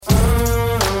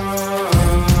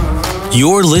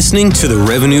You're listening to the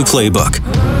Revenue Playbook.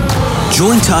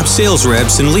 Join top sales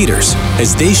reps and leaders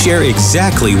as they share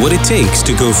exactly what it takes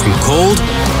to go from cold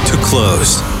to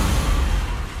closed.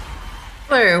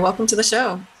 Hello, welcome to the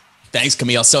show. Thanks,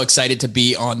 Camille. So excited to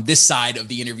be on this side of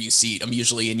the interview seat. I'm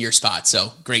usually in your spot,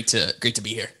 so great to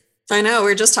be here. I know. We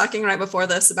were just talking right before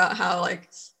this about how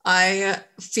I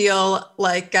feel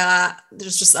like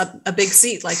there's just a big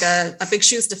seat, like a big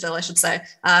shoes to fill, I should say,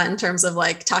 in terms of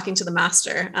talking to the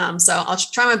master. So I'll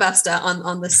try my best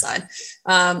on this side.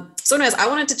 So anyways, I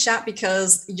wanted to chat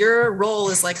because your role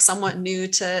is somewhat new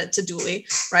to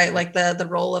Dooly, right? Like the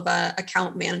role of a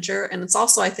account manager. And it's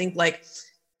also, I think,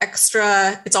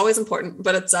 extra, it's always important,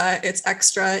 but it's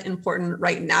extra important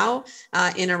right now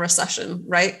in a recession,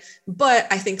 right? But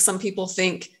I think some people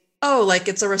think, oh,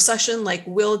 it's a recession,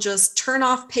 we'll just turn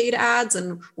off paid ads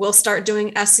and we'll start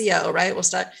doing SEO, right? We'll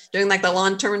start doing the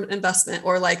long-term investment,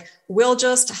 or we'll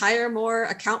just hire more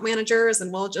account managers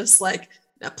and we'll just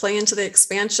play into the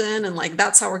expansion and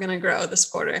that's how we're going to grow this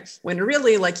quarter. When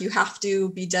really you have to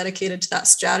be dedicated to that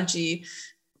strategy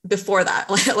before that.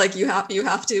 you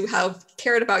have to have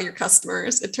cared about your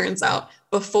customers, it turns out,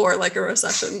 before a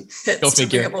recession hits to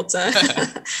be able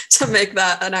to to make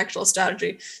that an actual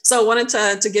strategy. So I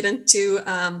wanted to get into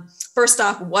first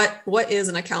off, what is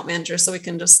an account manager, so we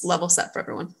can just level set for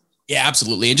everyone. Yeah,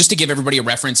 absolutely. And just to give everybody a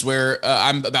reference, where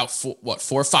I'm about 4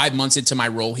 or 5 months into my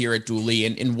role here at Dooly,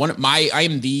 and I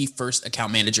am the first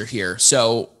account manager here.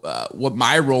 So what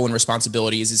my role and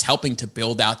responsibility is helping to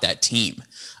build out that team.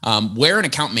 Where an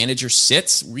account manager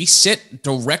sits, we sit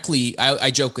directly.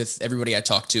 I joke with everybody I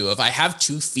talk to, if I have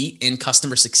 2 feet in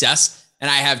customer success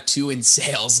and I have 2 in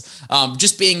sales,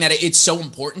 just being that it's so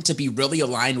important to be really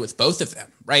aligned with both of them,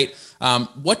 right?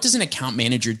 What does an account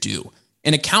manager do?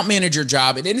 An account manager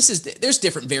job, and there's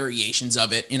different variations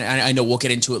of it. And I know we'll get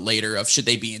into it later of should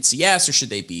they be in CS or should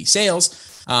they be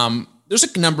sales? There's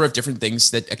a number of different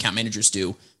things that account managers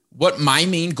do. What my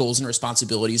main goals and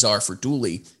responsibilities are for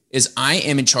Dooly is I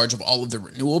am in charge of all of the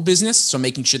renewal business. So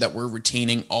making sure that we're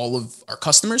retaining all of our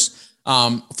customers,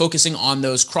 focusing on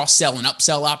those cross-sell and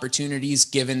upsell opportunities,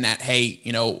 given that, hey,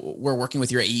 we're working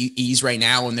with your AEs right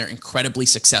now and they're incredibly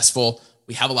successful.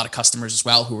 We have a lot of customers as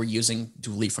well who are using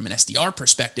Dooly from an SDR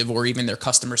perspective, or even their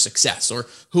customer success, or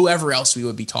whoever else we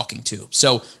would be talking to.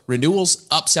 So renewals,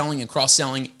 upselling and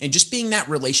cross-selling, and just being that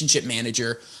relationship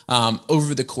manager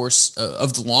over the course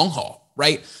of the long haul,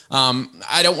 right?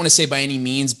 I don't want to say by any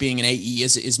means being an AE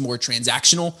is more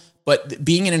transactional, but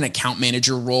being in an account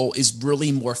manager role is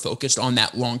really more focused on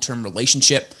that long-term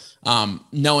relationship,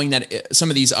 knowing that some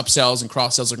of these upsells and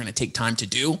cross-sells are going to take time to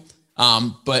do.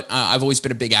 But I've always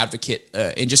been a big advocate,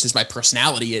 and just as my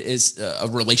personality is a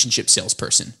relationship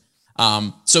salesperson.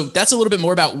 So that's a little bit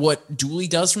more about what Dooly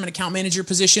does from an account manager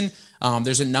position.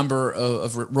 There's a number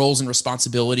of roles and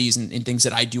responsibilities and things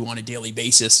that I do on a daily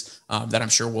basis that I'm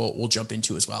sure we'll jump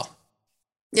into as well.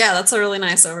 Yeah, that's a really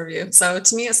nice overview. So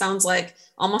to me, it sounds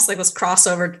almost like this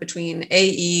crossover between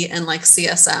AE and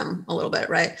CSM a little bit,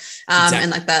 right? Exactly.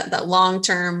 And that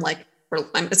long-term,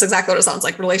 it's exactly what it sounds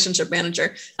like, relationship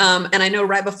manager. And I know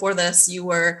right before this, you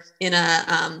were in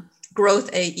a growth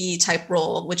AE type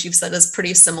role, which you've said is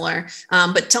pretty similar.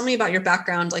 But tell me about your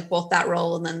background, both that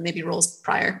role and then maybe roles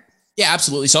prior. Yeah,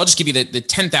 absolutely. So I'll just give you the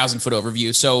 10,000 foot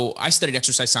overview. So I studied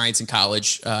exercise science in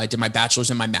college. I did my bachelor's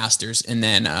and my master's, and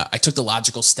then I took the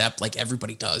logical step, like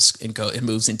everybody does, and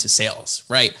moves into sales,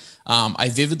 right? I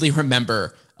vividly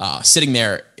remember sitting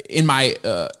there in my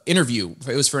interview.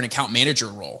 It was for an account manager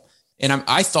role. And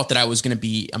I thought that I was going to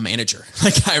be a manager.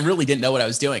 I really didn't know what I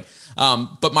was doing.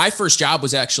 But my first job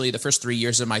was actually the first 3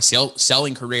 years of my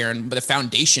selling career. And the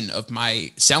foundation of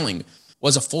my selling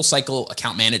was a full cycle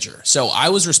account manager. So I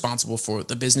was responsible for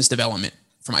the business development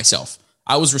for myself.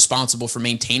 I was responsible for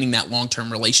maintaining that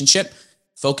long-term relationship,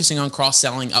 focusing on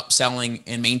cross-selling, upselling,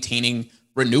 and maintaining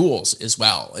renewals as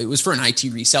well. It was for an IT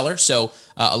reseller. So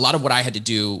a lot of what I had to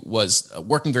do was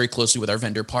working very closely with our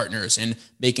vendor partners and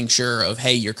making sure of,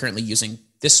 hey, you're currently using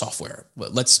this software.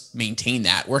 Let's maintain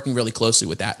that, working really closely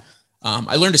with that.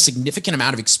 I learned a significant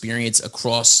amount of experience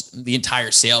across the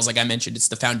entire sales. Like I mentioned, it's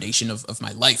the foundation of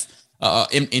my life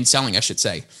in selling, I should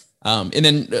say. And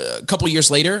then a couple of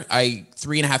years later,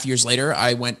 3.5 years later,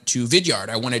 I went to Vidyard.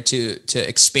 I wanted to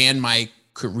expand my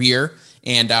career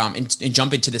and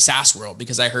jump into the SaaS world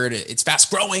because I heard it's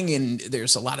fast growing and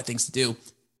there's a lot of things to do.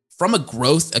 From a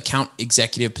growth account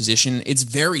executive position, it's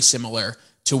very similar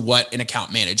to what an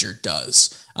account manager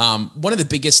does. One of the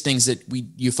biggest things that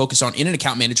you focus on in an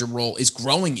account manager role is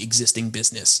growing existing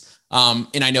business.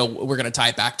 And I know we're going to tie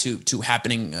it back to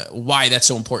happening, why that's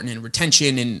so important in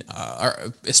retention and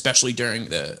especially during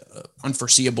the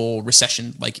unforeseeable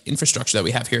recession like infrastructure that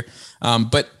we have here.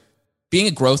 But being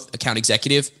a growth account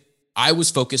executive, I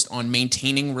was focused on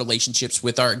maintaining relationships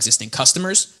with our existing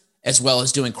customers, as well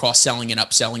as doing cross-selling and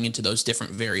upselling into those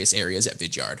different various areas at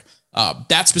Vidyard.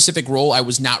 That specific role, I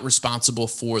was not responsible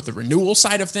for the renewal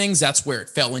side of things. That's where it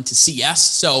fell into CS.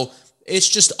 So it's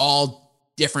just all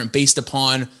different based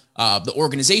upon the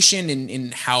organization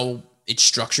and how it's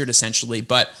structured essentially.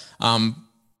 But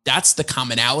that's the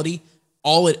commonality.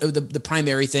 The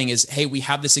primary thing is, hey, we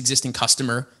have this existing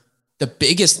customer. The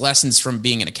biggest lessons from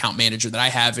being an account manager that I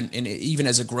have, and even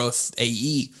as a growth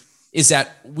AE, is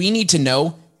that we need to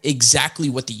know exactly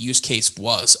what the use case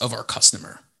was of our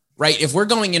customer, right? If we're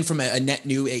going in from a net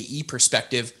new AE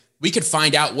perspective, we could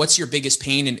find out what's your biggest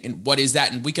pain and what is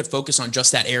that, and we could focus on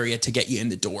just that area to get you in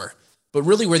the door. But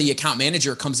really where the account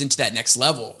manager comes into that next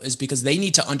level is because they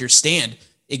need to understand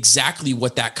exactly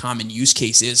what that common use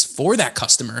case is for that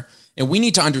customer. And we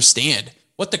need to understand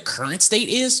what the current state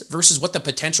is versus what the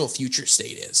potential future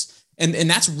state is. And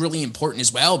that's really important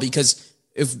as well, because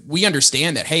if we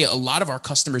understand that, hey, a lot of our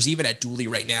customers, even at Dooley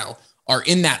right now, are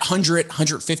in that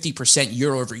 150%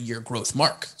 year over year growth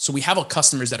mark. So we have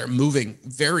customers that are moving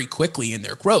very quickly in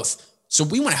their growth. So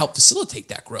we want to help facilitate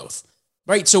that growth,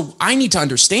 right? So I need to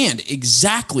understand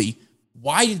exactly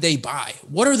why did they buy?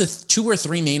 What are the 2 or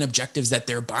 3 main objectives that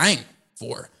they're buying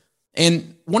for?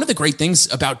 And one of the great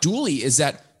things about Dooley is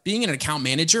that being an account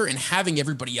manager and having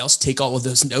everybody else take all of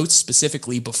those notes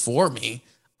specifically before me,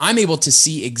 I'm able to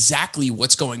see exactly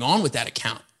what's going on with that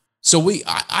account. So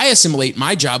I assimilate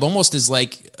my job almost as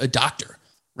like a doctor,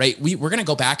 right? We're going to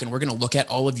go back and we're going to look at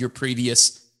all of your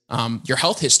previous, your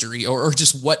health history or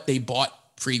just what they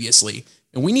bought previously.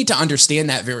 And we need to understand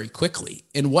that very quickly.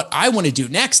 And what I want to do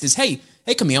next is, hey,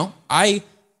 Camille, I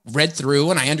read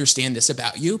through and I understand this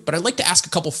about you, but I'd like to ask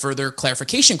a couple further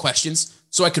clarification questions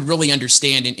so I could really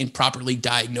understand and properly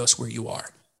diagnose where you are.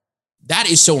 That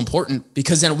is so important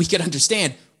because then we can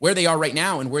understand where they are right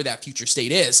now and where that future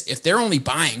state is. If they're only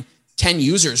buying 10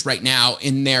 users right now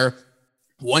in their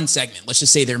one segment, let's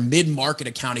just say their mid-market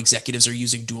account executives are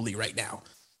using Dooley right now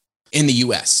in the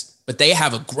US, but they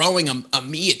have a growing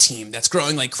EMEA team that's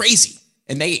growing like crazy.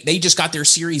 And they just got their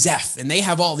Series F and they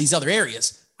have all these other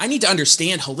areas. I need to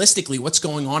understand holistically what's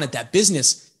going on at that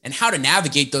business and how to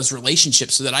navigate those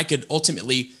relationships so that I could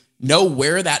ultimately know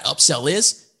where that upsell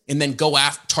is and then go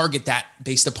after, target that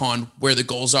based upon where the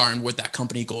goals are and what that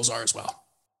company goals are as well.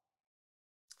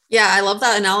 Yeah, I love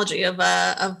that analogy of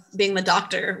being the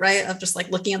doctor, right? Of just like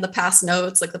looking at the past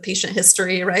notes, like the patient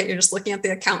history, right? You're just looking at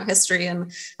the account history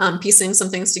and piecing some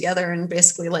things together and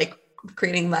basically like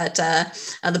creating that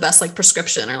the best like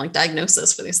prescription or like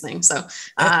diagnosis for these things. So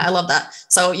I love that.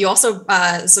 So you also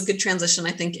it's a good transition,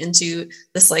 I think, into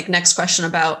this like next question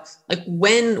about like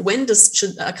when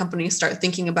should a company start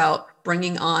thinking about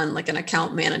bringing on like an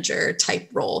account manager type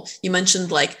role? You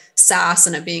mentioned like SaaS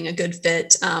and it being a good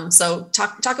fit. So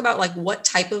talk about like what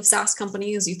type of SaaS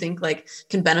companies you think like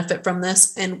can benefit from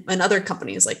this and other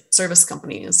companies like service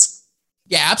companies.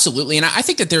 Yeah, absolutely. And I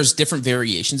think that there's different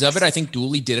variations of it. I think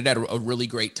Dooley did it at a really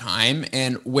great time.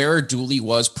 And where Dooley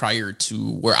was prior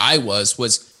to where I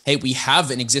was, hey, we have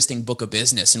an existing book of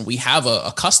business and we have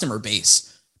a customer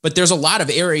base, but there's a lot of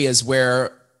areas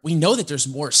where we know that there's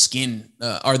more skin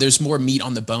or there's more meat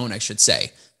on the bone, I should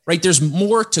say, right? There's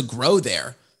more to grow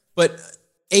there. But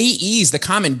AEs, the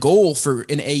common goal for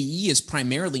an AE is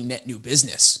primarily net new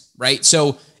business, right?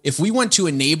 So if we want to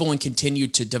enable and continue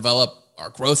to develop our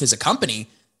growth as a company,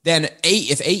 then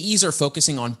if AEs are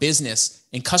focusing on business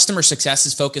and customer success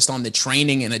is focused on the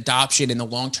training and adoption and the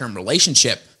long-term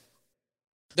relationship,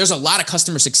 there's a lot of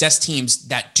customer success teams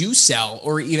that do sell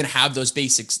or even have those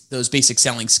basic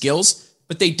selling skills,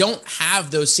 but they don't have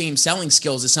those same selling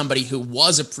skills as somebody who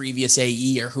was a previous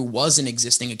AE or who was an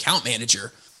existing account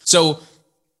manager. So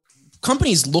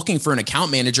companies looking for an account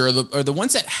manager are the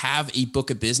ones that have a book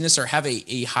of business or have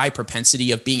a high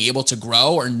propensity of being able to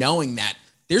grow or knowing that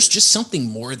there's just something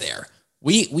more there.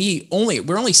 We're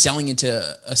only selling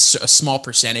into a small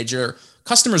percentage, or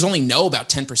customers only know about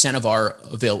 10%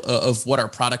 of what our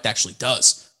product actually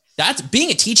does. That's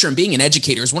being a teacher and being an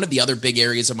educator is one of the other big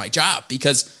areas of my job,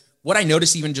 because what I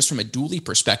notice even just from a Dooley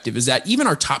perspective is that even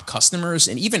our top customers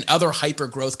and even other hyper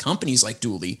growth companies like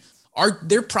Dooley,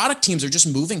 their product teams are just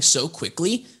moving so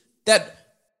quickly that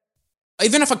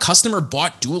even if a customer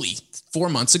bought Dooley 4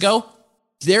 months ago,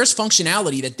 there's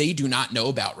functionality that they do not know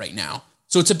about right now.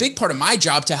 So it's a big part of my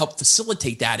job to help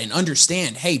facilitate that and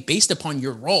understand, hey, based upon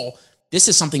your role, this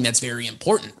is something that's very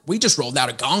important. We just rolled out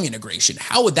a Gong integration.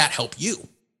 How would that help you?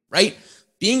 Right?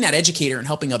 Being that educator and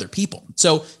helping other people.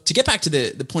 So to get back to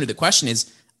the point of the question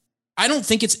is, I don't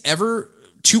think it's ever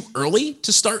too early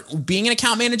to start being an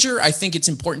account manager. I think it's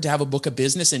important to have a book of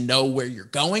business and know where you're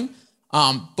going.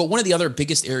 But one of the other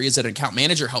biggest areas that an account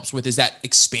manager helps with is that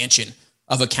expansion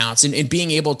of accounts and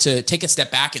being able to take a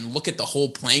step back and look at the whole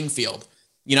playing field.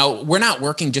 We're not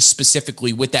working just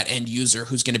specifically with that end user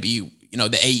who's going to be,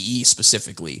 the AE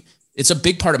specifically. It's a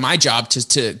big part of my job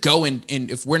to go and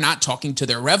if we're not talking to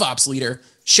their RevOps leader,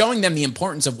 showing them the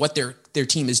importance of what their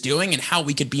team is doing and how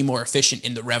we could be more efficient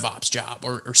in the RevOps job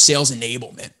or sales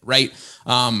enablement, right?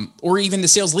 Or even the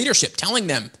sales leadership, telling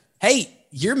them, hey,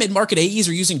 your mid-market AEs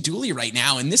are using Dooley right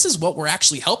now, and this is what we're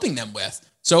actually helping them with.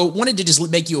 So wanted to just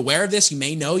make you aware of this. You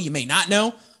may know, you may not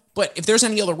know, but if there's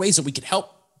any other ways that we could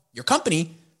help your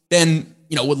company, then,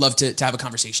 would love to have a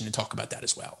conversation and talk about that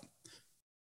as well.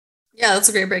 Yeah, that's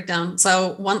a great breakdown.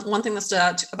 So one thing that stood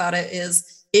out about it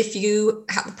is if you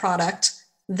have a product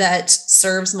that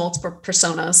serves multiple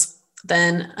personas,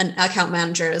 then an account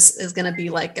manager is going to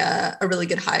be like a really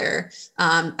good hire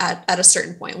at a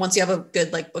certain point. Once you have a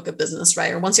good book of business,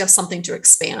 right? Or once you have something to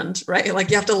expand, right? Like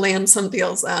you have to land some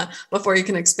deals before you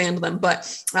can expand them.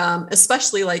 But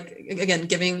especially again,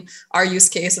 giving our use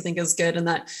case, I think is good in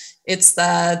that it's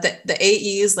the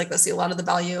AEs that see a lot of the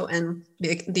value and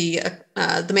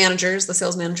the managers, the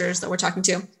sales managers that we're talking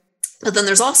to. But then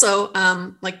there's also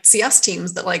CS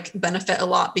teams that benefit a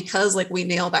lot because we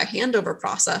nail that handover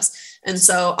process. And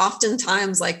so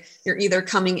oftentimes you're either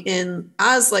coming in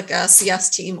as a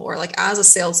CS team or as a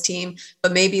sales team,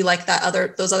 but maybe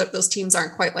those teams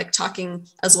aren't quite talking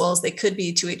as well as they could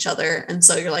be to each other. And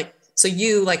so you're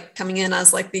coming in as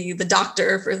the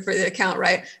doctor for the account,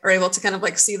 right? Are able to kind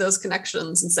of see those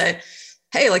connections and say,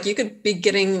 hey, you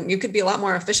could be a lot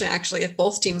more efficient actually if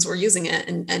both teams were using it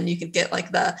and you could get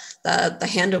the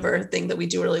handover thing that we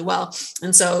do really well.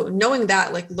 And so knowing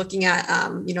that, looking at,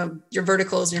 your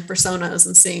verticals and your personas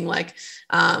and seeing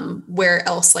where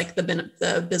else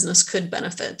the business could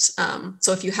benefit.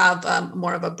 So if you have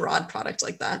more of a broad product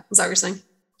like that, is that what you're saying?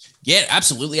 Yeah,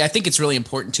 absolutely. I think it's really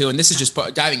important too. And this is just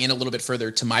diving in a little bit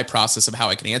further to my process of how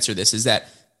I can answer this is that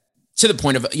to the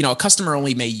point of, a customer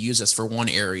only may use us for one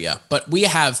area, but we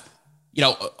have,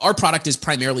 our product is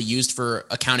primarily used for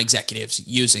account executives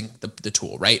using the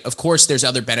tool, right? Of course, there's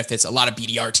other benefits. A lot of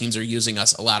BDR teams are using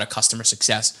us, a lot of customer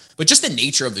success, but just the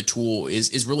nature of the tool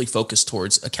is really focused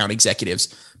towards account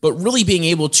executives, but really being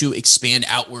able to expand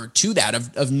outward to that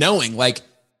of knowing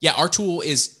our tool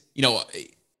is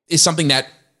something that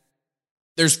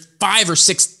there's 5 or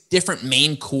 6 different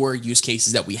main core use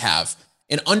cases that we have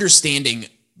and understanding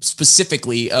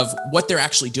specifically of what they're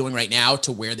actually doing right now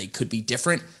to where they could be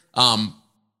different. To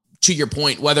your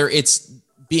point, whether it's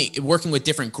working with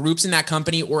different groups in that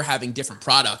company or having different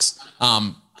products,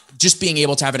 just being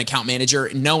able to have an account manager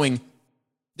and knowing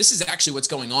this is actually what's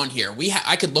going on here.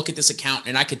 I could look at this account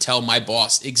and I could tell my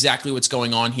boss exactly what's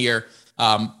going on here,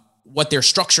 what their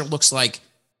structure looks like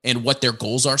and what their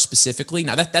goals are specifically.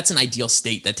 Now that's an ideal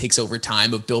state that takes over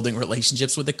time of building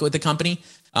relationships with the company.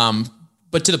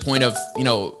 But to the point of,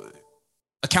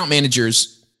 account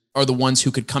managers are the ones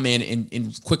who could come in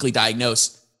and quickly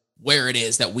diagnose where it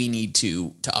is that we need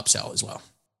to upsell as well.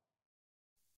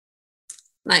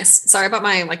 Nice. Sorry about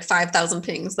my 5,000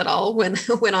 pings that all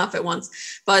went off at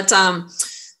once. But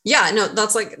that's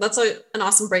an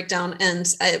awesome breakdown.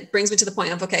 And it brings me to the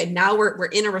point of, okay, now we're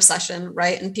in a recession,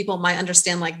 right? And people might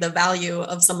understand the value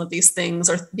of some of these things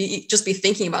or be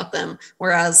thinking about them.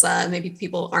 Whereas maybe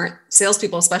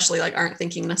salespeople especially aren't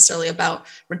thinking necessarily about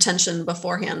retention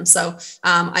beforehand. So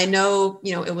I know,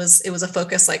 it was a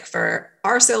focus for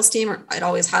our sales team, or it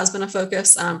always has been a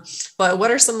focus. But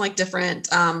what are some different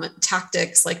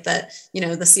tactics that,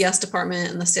 the CS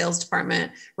department and the sales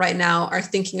department right now are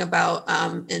thinking about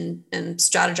and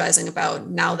strategizing about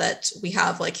now that we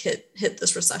have hit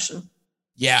this recession?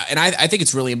 Yeah. And I think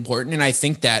it's really important. And I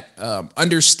think that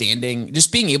understanding,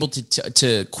 just being able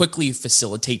to quickly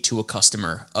facilitate to a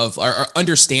customer or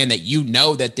understand that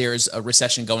that there's a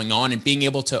recession going on and being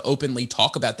able to openly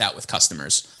talk about that with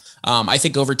customers. I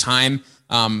think over time,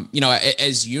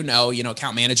 as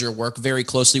account manager work very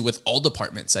closely with all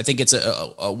departments. I think it's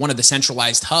one of the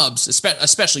centralized hubs,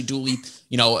 especially Dooley,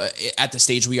 at the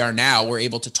stage we are now, we're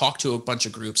able to talk to a bunch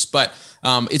of groups, but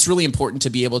it's really important to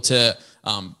be able to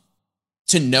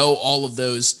know all of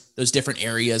those different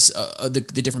areas, the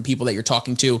different people that you're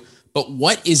talking to. But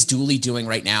what is Dooley doing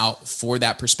right now for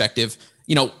that perspective?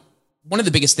 one of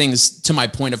the biggest things, to my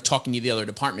point of talking to the other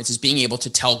departments, is being able to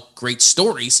tell great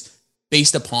stories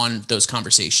based upon those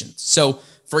conversations. So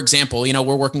for example,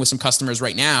 we're working with some customers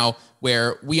right now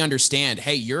where we understand,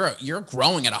 hey, you're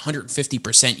growing at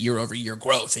 150% year over year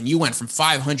growth. And you went from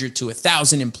 500 to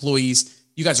 1,000 employees.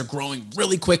 You guys are growing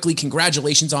really quickly.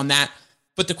 Congratulations on that.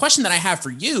 But the question that I have for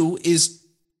you is,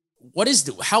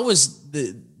 how is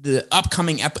the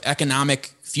upcoming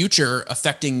economic future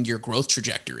affecting your growth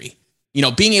trajectory?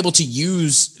 Being able to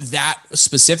use that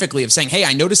specifically of saying, hey,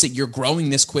 I noticed that you're growing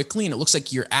this quickly and it looks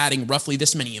like you're adding roughly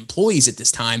this many employees at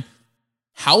this time.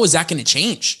 How is that going to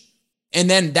change? And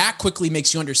then that quickly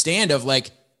makes you understand of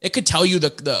like, it could tell you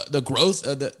the growth,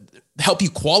 help you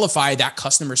qualify that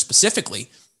customer specifically.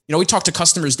 We talk to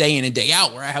customers day in and day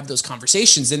out where I have those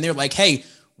conversations and they're like, hey,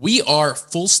 we are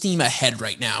full steam ahead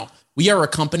right now. We are a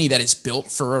company that is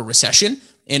built for a recession,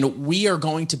 and we are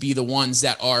going to be the ones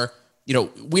that are,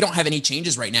 we don't have any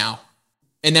changes right now.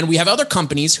 And then we have other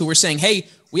companies who are saying, hey,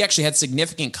 we actually had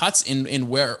significant cuts in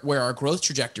where our growth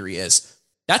trajectory is.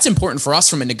 That's important for us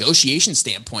from a negotiation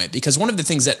standpoint, because one of the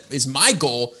things that is my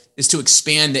goal is to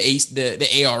expand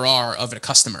the ARR of a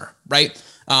customer, right?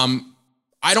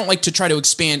 I don't like to try to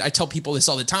expand. I tell people this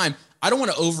all the time. I don't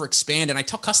want to overexpand. And I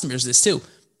tell customers this too.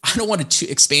 I don't want to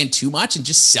expand too much and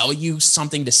just sell you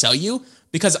something to sell you,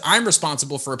 because I'm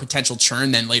responsible for a potential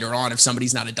churn then later on if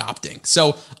somebody's not adopting.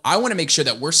 So I want to make sure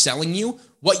that we're selling you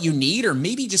what you need, or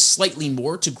maybe just slightly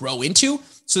more to grow into,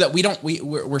 so that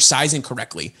we're sizing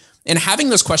correctly. And having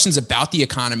those questions about the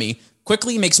economy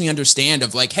quickly makes me understand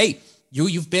of like, hey,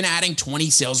 you've been adding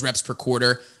 20 sales reps per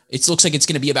quarter. It looks like it's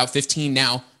going to be about 15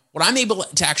 now. What I'm able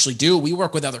to actually do, we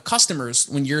work with other customers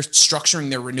when you're structuring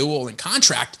their renewal and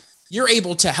contract, you're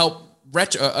able to help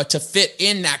to fit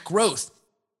in that growth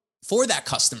for that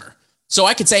customer. So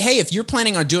I could say, hey, if you're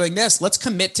planning on doing this, let's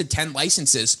commit to 10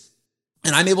 licenses,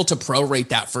 and I'm able to prorate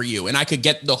that for you. And I could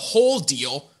get the whole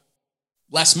deal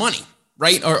less money,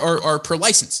 right? Or per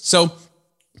license. So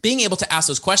being able to ask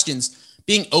those questions,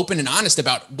 being open and honest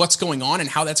about what's going on and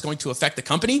how that's going to affect the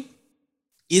company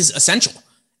is essential.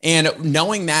 And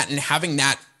knowing that and having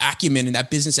that acumen and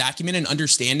that business acumen and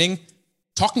understanding,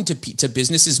 talking to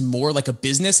businesses more like a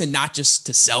business and not just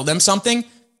to sell them something,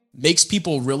 makes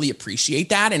people really appreciate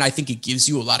that. And I think it gives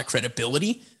you a lot of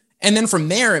credibility. And then from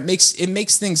there, it makes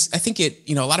things, I think a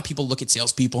lot of people look at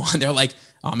salespeople and they're like,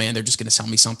 oh man, they're just going to sell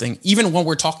me something. Even when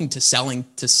we're talking to selling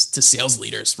to sales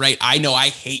leaders, right? I know I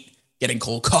hate getting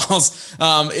cold calls.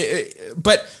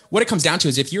 But what it comes down to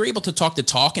is if you're able to talk the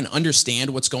talk and understand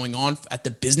what's going on at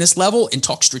the business level and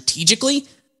talk strategically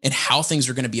and how things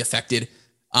are going to be affected,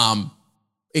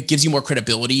 it gives you more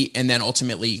credibility, and then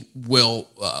ultimately will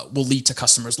lead to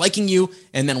customers liking you.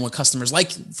 And then when customers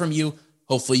like from you,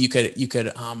 hopefully you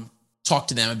could talk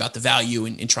to them about the value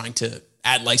in trying to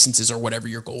add licenses or whatever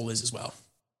your goal is as well.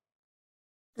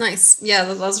 Nice. Yeah,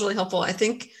 that was really helpful. I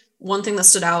think one thing that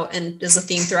stood out and is a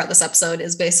theme throughout this episode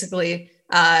is basically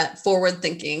forward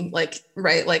thinking, like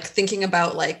thinking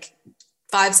about like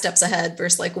 5 steps ahead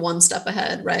versus like 1 step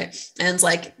ahead, right? And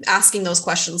like asking those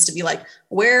questions to be like,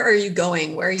 where are you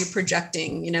going? Where are you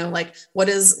projecting? Like what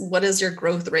is your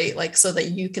growth rate? Like, so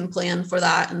that you can plan for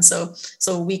that. And so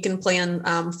we can plan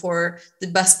for the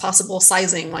best possible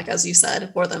sizing, like, as you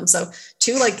said, for them. So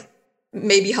 2 like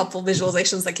maybe helpful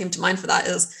visualizations that came to mind for that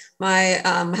is my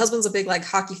husband's a big like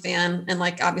hockey fan, and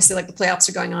like obviously like the playoffs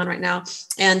are going on right now.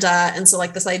 And so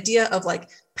like this idea of like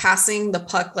passing the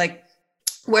puck, like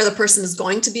where the person is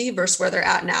going to be versus where they're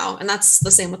at now. And that's the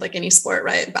same with like any sport,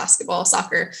 right? Basketball,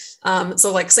 soccer.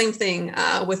 So like same thing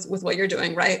with what you're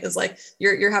doing, right? Is like,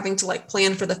 you're having to like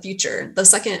plan for the future. The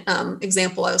second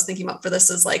example I was thinking about for this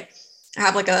is like, I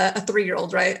have like a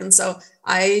 3-year-old, right? And so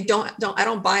I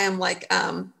don't buy him like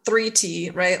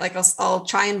 3T, right? Like I'll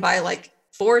try and buy like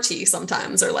 4T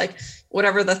sometimes, or like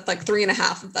whatever the like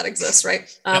 3.5, if that exists,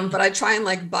 right? But I try and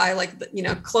like buy like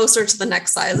closer to the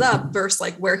next size up versus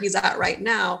like where he's at right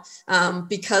now,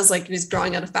 because like he's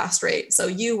growing at a fast rate. So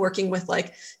you working with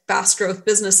like fast growth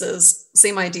businesses,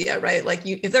 same idea, right? Like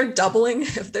if they're doubling,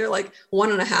 if they're like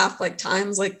 1.5 like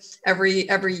times like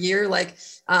every year, like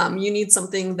you need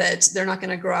something that they're not going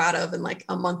to grow out of in like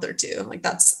a month or 2. Like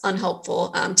that's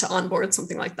unhelpful to onboard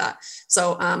something like that.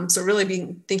 So really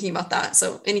being thinking about that.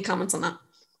 So any comments on that?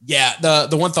 Yeah,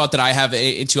 the one thought that I have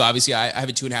into, obviously I have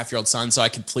a 2.5-year-old son, so I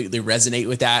completely resonate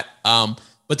with that.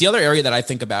 But the other area that I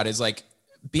think about is like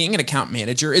being an account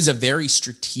manager is a very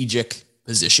strategic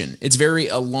position. It's very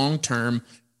a long-term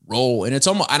role, and it's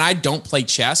almost, and I don't play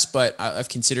chess, but I've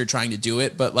considered trying to do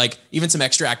it. But like even some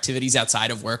extra activities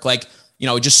outside of work, like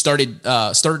just started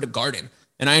a garden,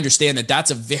 and I understand that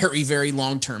that's a very, very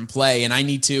long-term play, and I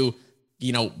need to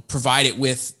provide it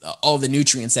with all the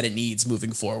nutrients that it needs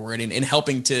moving forward, and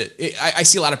helping I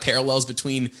see a lot of parallels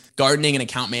between gardening and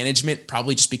account management,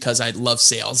 probably just because I love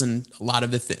sales, and a lot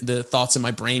of the thoughts in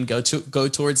my brain go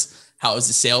towards how is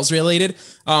the sales related.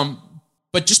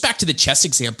 But just back to the chess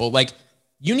example, like,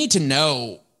 you need to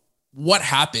know what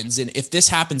happens, and if this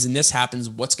happens and this happens,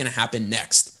 what's going to happen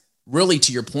next, really,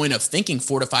 to your point of thinking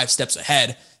 4 to 5 steps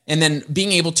ahead. And then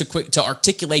being able to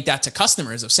articulate that to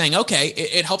customers of saying, okay,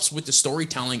 it helps with the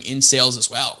storytelling in sales as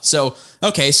well. So,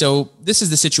 okay, so this is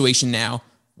the situation now.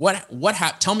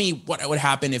 Tell me what would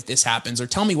happen if this happens, or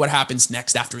tell me what happens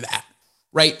next after that,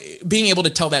 right? Being able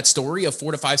to tell that story of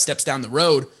 4 to 5 steps down the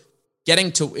road,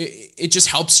 getting to it just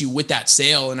helps you with that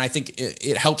sale. And I think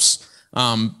it helps.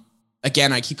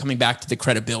 Again, I keep coming back to the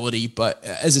credibility, but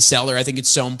as a seller, I think it's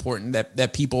so important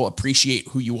that people appreciate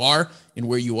who you are and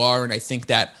where you are. And I think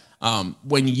that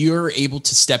when you're able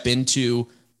to step into,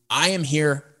 I am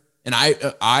here, and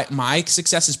my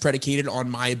success is predicated on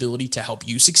my ability to help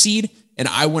you succeed, and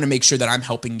I want to make sure that I'm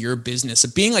helping your business,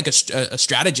 being like a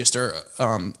strategist or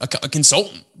a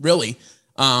consultant, really.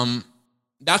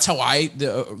 That's how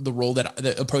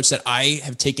the approach that I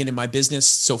have taken in my business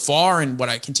so far, and what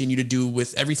I continue to do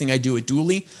with everything I do at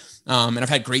Dooley. And I've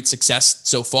had great success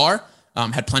so far,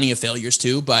 had plenty of failures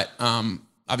too, but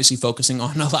obviously focusing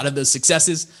on a lot of those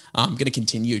successes. I'm going to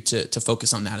continue to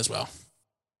focus on that as well.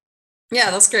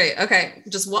 Yeah, that's great. Okay.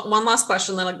 Just one last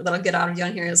question that'll get out of you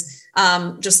on here is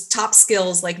just top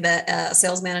skills like that a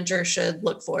sales manager should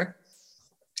look for.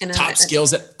 Top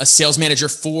skills that a sales manager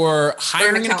for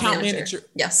hiring an account manager.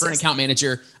 Yes. For an account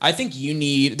manager. I think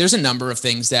there's a number of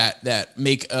things that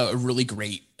make a really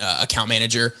great account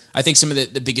manager. I think some of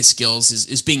the biggest skills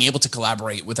is being able to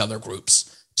collaborate with other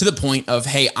groups to the point of,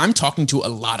 hey, I'm talking to a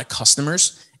lot of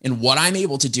customers, and what I'm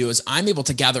able to do is I'm able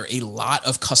to gather a lot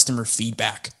of customer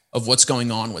feedback of what's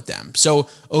going on with them. So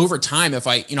over time, if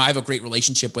I have a great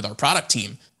relationship with our product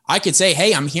team, I could say,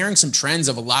 hey, I'm hearing some trends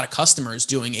of a lot of customers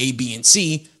doing A, B, and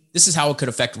C. This is how it could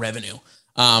affect revenue.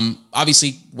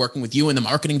 Obviously, working with you in the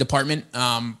marketing department,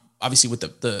 obviously with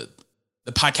the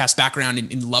podcast background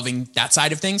and loving that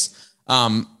side of things,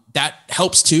 that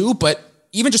helps too. But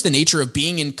even just the nature of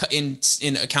being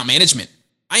in account management,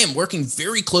 I am working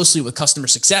very closely with customer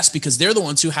success, because they're the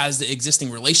ones who has the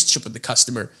existing relationship with the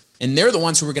customer, and they're the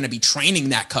ones who are going to be training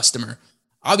that customer.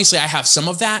 Obviously, I have some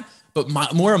of that, but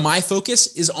more of my focus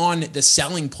is on the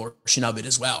selling portion of it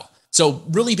as well. So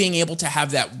really being able to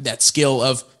have that skill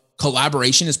of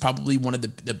collaboration is probably one of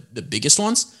the biggest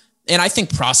ones. And I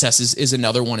think process is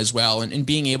another one as well. And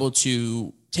being able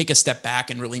to take a step back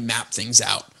and really map things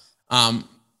out.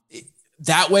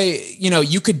 That way,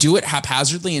 you could do it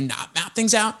haphazardly and not map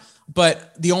things out.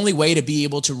 But the only way to be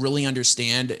able to really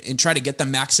understand and try to get the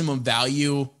maximum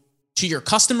value to your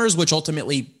customers, which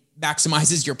ultimately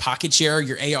maximizes your pocket share,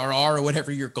 your ARR, or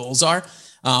whatever your goals are,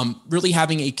 really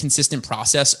having a consistent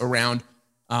process around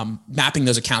mapping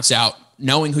those accounts out,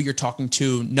 knowing who you're talking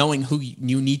to, knowing who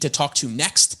you need to talk to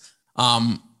next.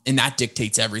 And that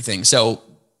dictates everything. So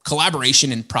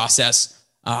collaboration and process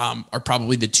are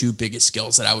probably the 2 biggest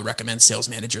skills that I would recommend sales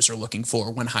managers are looking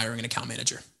for when hiring an account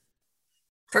manager.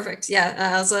 Perfect. Yeah,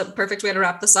 that's a perfect way to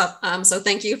wrap this up. So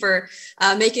thank you for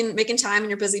making time in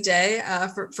your busy day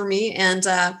for me, and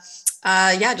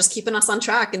just keeping us on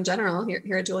track in general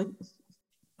here at Dooley.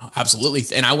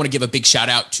 Absolutely. And I want to give a big shout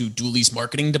out to Dooley's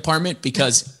marketing department,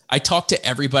 because I talk to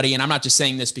everybody, and I'm not just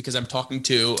saying this because I'm talking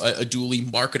to a Dooley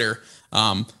marketer.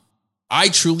 I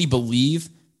truly believe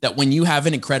that when you have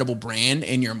an incredible brand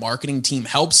and your marketing team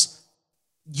helps,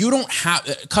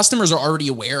 customers are already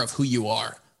aware of who you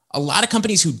are. A lot of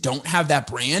companies who don't have that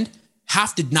brand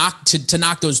have to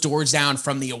knock those doors down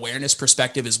from the awareness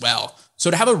perspective as well. So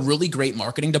to have a really great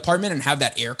marketing department and have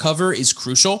that air cover is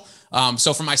crucial.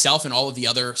 So for myself and all of the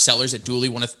other sellers at Dooley,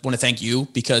 want to thank you,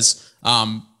 because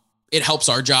it helps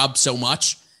our job so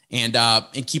much, and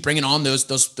keep bringing on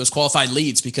those qualified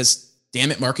leads, because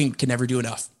damn it, marketing can never do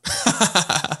enough.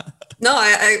 No,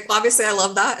 I obviously I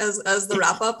love that as the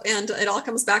wrap up, and it all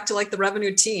comes back to like the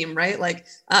revenue team, right? Like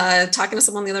talking to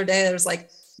someone the other day,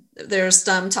 there's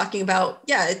talking about,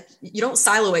 you don't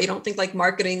silo it. You don't think like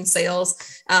marketing,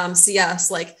 sales, CS,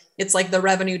 like it's like the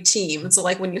revenue team. And so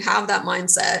like when you have that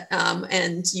mindset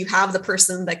and you have the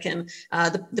person that can,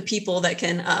 the people that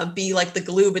can be like the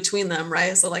glue between them,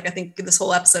 right? So like, I think this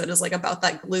whole episode is like about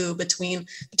that glue between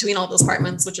all those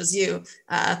departments, which is you,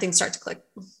 things start to click.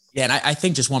 Yeah. And I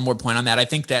think just one more point on that. I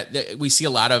think that we see a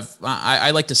lot of,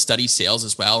 I like to study sales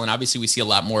as well. And obviously we see a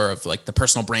lot more of like the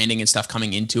personal branding and stuff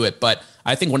coming into it. But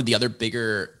I think one of the other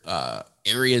bigger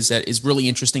areas that is really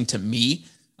interesting to me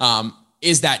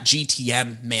is that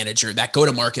GTM manager, that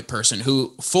go-to-market person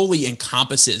who fully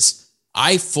encompasses,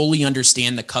 I fully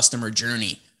understand the customer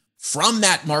journey from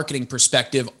that marketing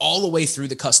perspective all the way through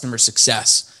the customer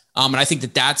success. And I think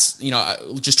that that's,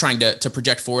 just trying to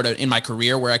project forward in my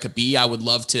career where I could be. I would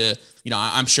love to,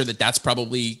 I'm sure that that's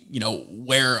probably,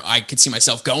 where I could see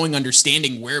myself going,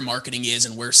 understanding where marketing is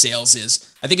and where sales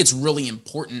is. I think it's really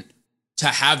important to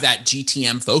have that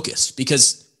GTM focus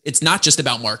because it's not just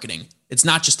about marketing. It's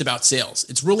not just about sales.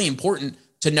 It's really important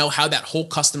to know how that whole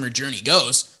customer journey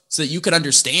goes so that you could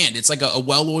understand. It's like a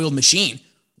well-oiled machine.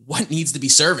 What needs to be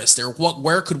serviced or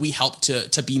where could we help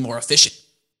to be more efficient,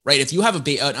 right? If you have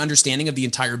an understanding of the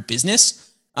entire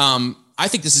business, I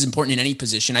think this is important in any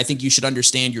position. I think you should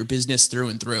understand your business through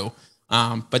and through.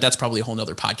 But that's probably a whole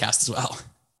nother podcast as well.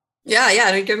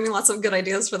 Yeah. You're giving me lots of good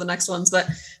ideas for the next ones, but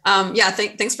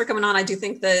thanks for coming on. I do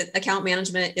think that account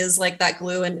management is like that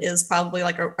glue and is probably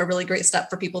like a really great step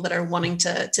for people that are wanting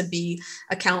to be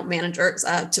account managers,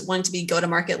 wanting to be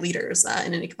go-to-market leaders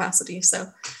in any capacity. So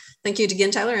thank you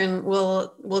again, Tyler, and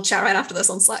we'll chat right after this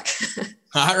on Slack.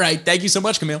 All right. Thank you so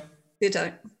much, Camille. See you,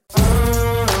 Tyler.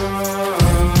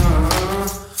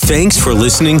 Thanks for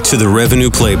listening to the Revenue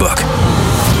Playbook.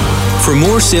 For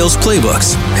more sales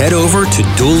playbooks, head over to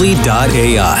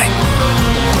Dooly.ai.